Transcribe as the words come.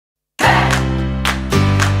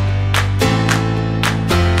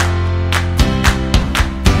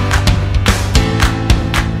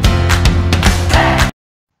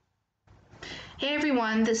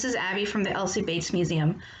everyone, this is Abby from the Elsie Bates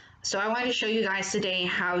Museum. So I wanted to show you guys today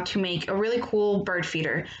how to make a really cool bird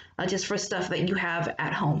feeder, just for stuff that you have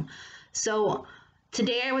at home. So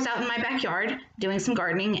today I was out in my backyard doing some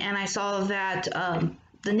gardening, and I saw that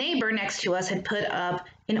the neighbor next to us had put up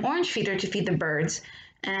an orange feeder to feed the birds.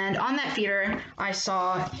 And on that feeder I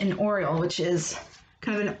saw an oriole, which is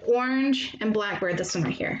kind of an orange and black bird. This one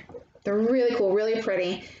right here. They're really cool, really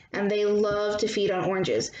pretty, and they love to feed on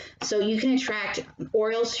oranges. So you can attract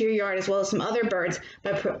orioles to your yard as well as some other birds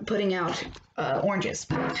by putting out oranges.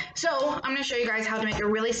 So I'm going to show you guys how to make a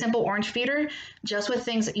really simple orange feeder just with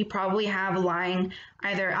things that you probably have lying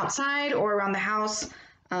either outside or around the house.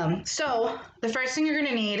 So the first thing you're going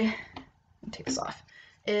to need, let me take this off,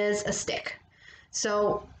 is a stick.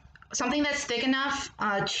 So something that's thick enough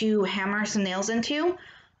to hammer some nails into,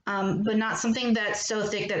 but not something that's so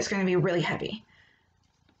thick that it's going to be really heavy.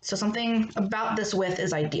 So something about this width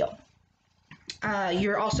is ideal.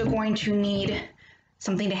 You're also going to need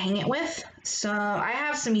something to hang it with. So I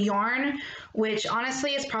have some yarn, which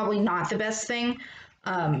honestly is probably not the best thing.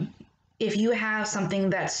 If you have something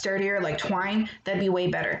that's sturdier like twine, that'd be way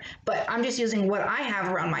better. But I'm just using what I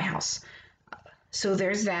have around my house. So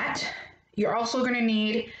there's that. You're also going to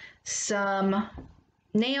need some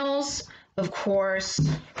nails, of course,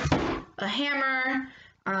 a hammer,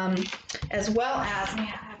 as well as, I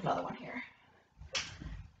have another one here,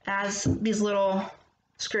 as these little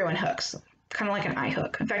screw-in hooks, kind of like an eye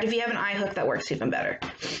hook. In fact, if you have an eye hook, that works even better.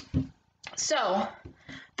 So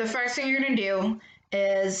the first thing you're going to do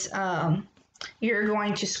is you're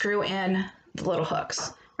going to screw in the little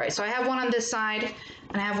hooks. Right, so I have one on this side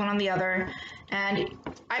and I have one on the other, and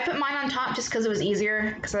I put mine on top just because it was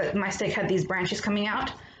easier, because my stick had these branches coming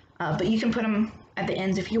out, but you can put them at the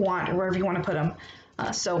ends if you want, or wherever you want to put them.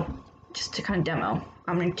 So just to kind of demo,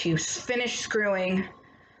 I'm going to finish screwing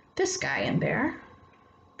this guy in there.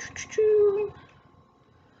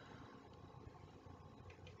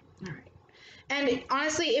 All right. And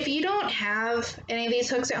honestly, if you don't have any of these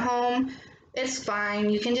hooks at home, it's fine.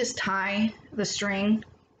 You can just tie the string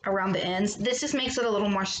around the ends. This just makes it a little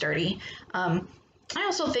more sturdy. I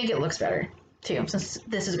also think it looks better too, since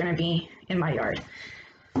this is going to be in my yard.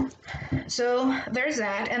 So there's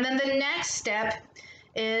that. And then the next step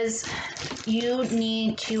is you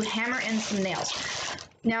need to hammer in some nails.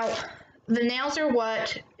 Now, the nails are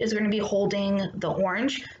what is going to be holding the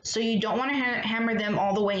orange, so you don't want to hammer them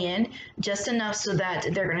all the way in, just enough so that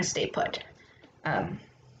they're going to stay put.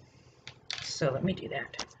 So let me do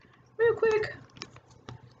that real quick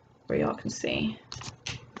where y'all can see.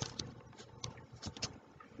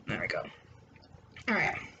 There we go. All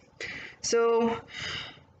right, so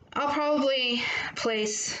I'll probably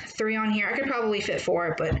place 3 on here. I could probably fit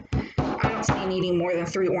 4, but I don't see needing more than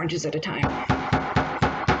 3 oranges at a time.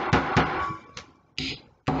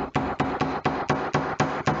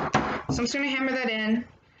 So I'm just going to hammer that in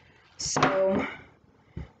so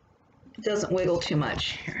it doesn't wiggle too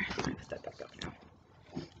much. Here, let me put that back up now.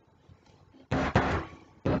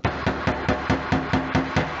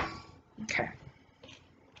 Okay.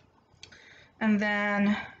 And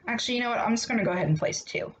then, actually, you know what? I'm just going to go ahead and place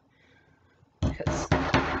 2. Because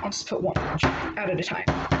I'll just put 1 orange out at a time.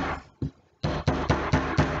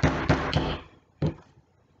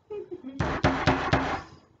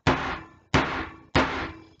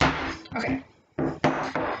 Okay.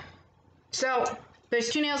 So there's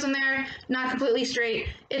 2 nails in there, not completely straight.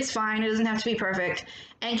 It's fine. It doesn't have to be perfect.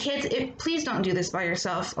 And kids, please don't do this by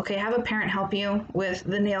yourself. Okay, have a parent help you with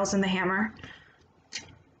the nails and the hammer.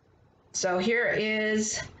 So here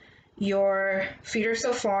is your feeder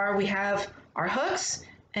so far. We have our hooks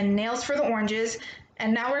and nails for the oranges,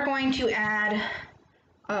 and now we're going to add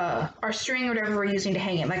our string or whatever we're using to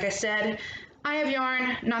hang it. Like I said, I have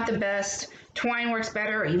yarn, not the best. Twine works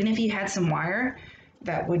better, or even if you had some wire,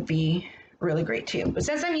 that would be really great too. But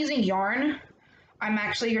since I'm using yarn, I'm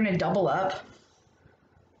actually going to double up,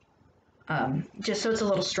 just so it's a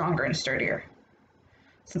little stronger and sturdier,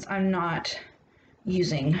 since I'm not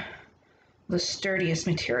using the sturdiest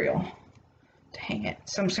material to hang it.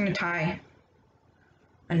 So I'm just going to tie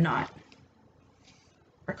a knot,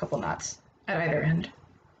 or a couple knots at either end.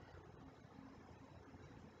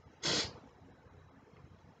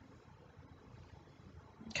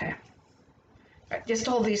 Okay. All right, just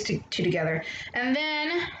hold these two together. And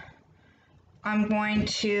then I'm going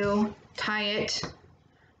to tie it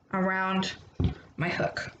around my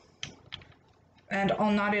hook. And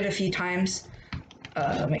I'll knot it a few times.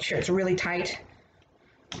 Make sure it's really tight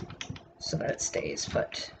so that it stays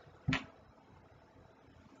put.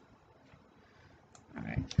 All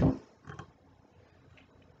right.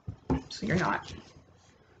 So your knot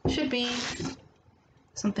should be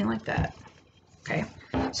something like that. Okay,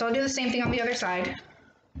 so I'll do the same thing on the other side.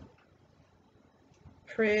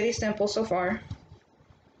 Pretty simple so far.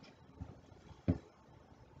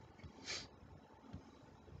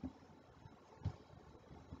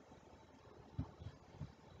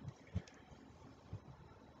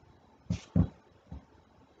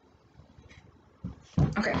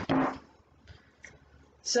 Okay,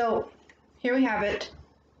 so here we have it.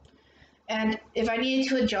 And if I needed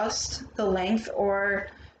to adjust the length, or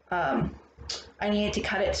I needed to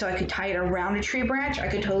cut it so I could tie it around a tree branch, I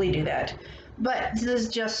could totally do that. But this is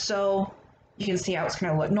just so you can see how it's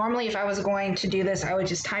going to look. Normally, if I was going to do this, I would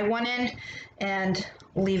just tie one end and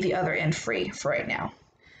leave the other end free for right now.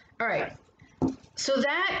 All right, so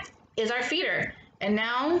that is our feeder. And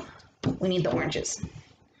now we need the oranges.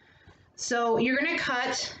 So you're going to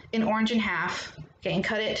cut an orange in half, okay, and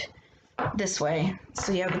cut it this way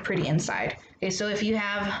so you have the pretty inside. Okay, so if you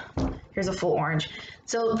have, here's a full orange.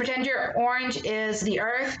 So pretend your orange is the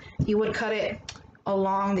earth, you would cut it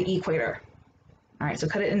along the equator. All right, so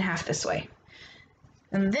cut it in half this way.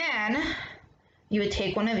 And then you would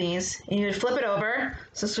take one of these and you would flip it over.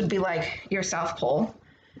 So this would be like your South Pole.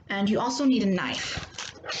 And you also need a knife.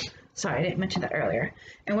 Sorry, I didn't mention that earlier.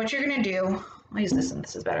 And what you're gonna do, I'll use this one,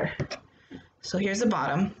 this is better. So here's the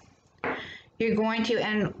bottom. You're going to,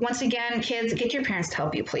 and once again, kids, get your parents to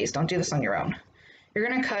help you, please. Don't do this on your own. You're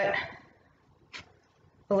gonna cut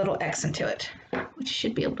a little X into it, which you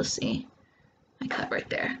should be able to see. I cut right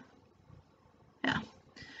there. Yeah.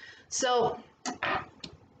 So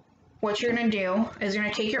what you're gonna do is you're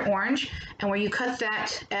gonna take your orange, and where you cut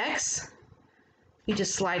that X, you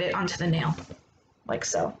just slide it onto the nail, like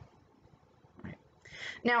so.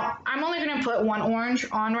 Now, I'm only going to put one orange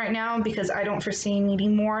on right now because I don't foresee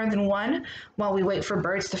needing more than one while we wait for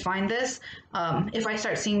birds to find this. If I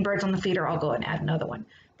start seeing birds on the feeder, I'll go and add another one.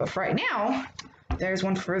 But for right now, there's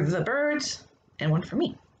one for the birds and one for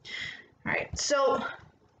me. All right, so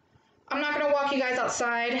I'm not going to walk you guys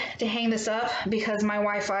outside to hang this up because my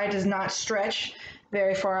Wi-Fi does not stretch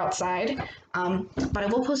very far outside. But I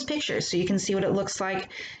will post pictures so you can see what it looks like.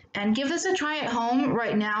 And give this a try at home.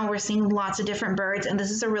 Right now, we're seeing lots of different birds, and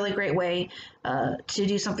this is a really great way to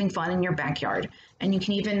do something fun in your backyard. And you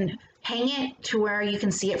can even hang it to where you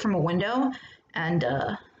can see it from a window, and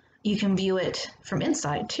you can view it from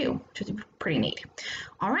inside too, which is pretty neat.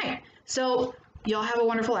 All right, so y'all have a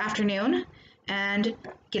wonderful afternoon, and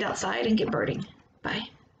get outside and get birding. Bye.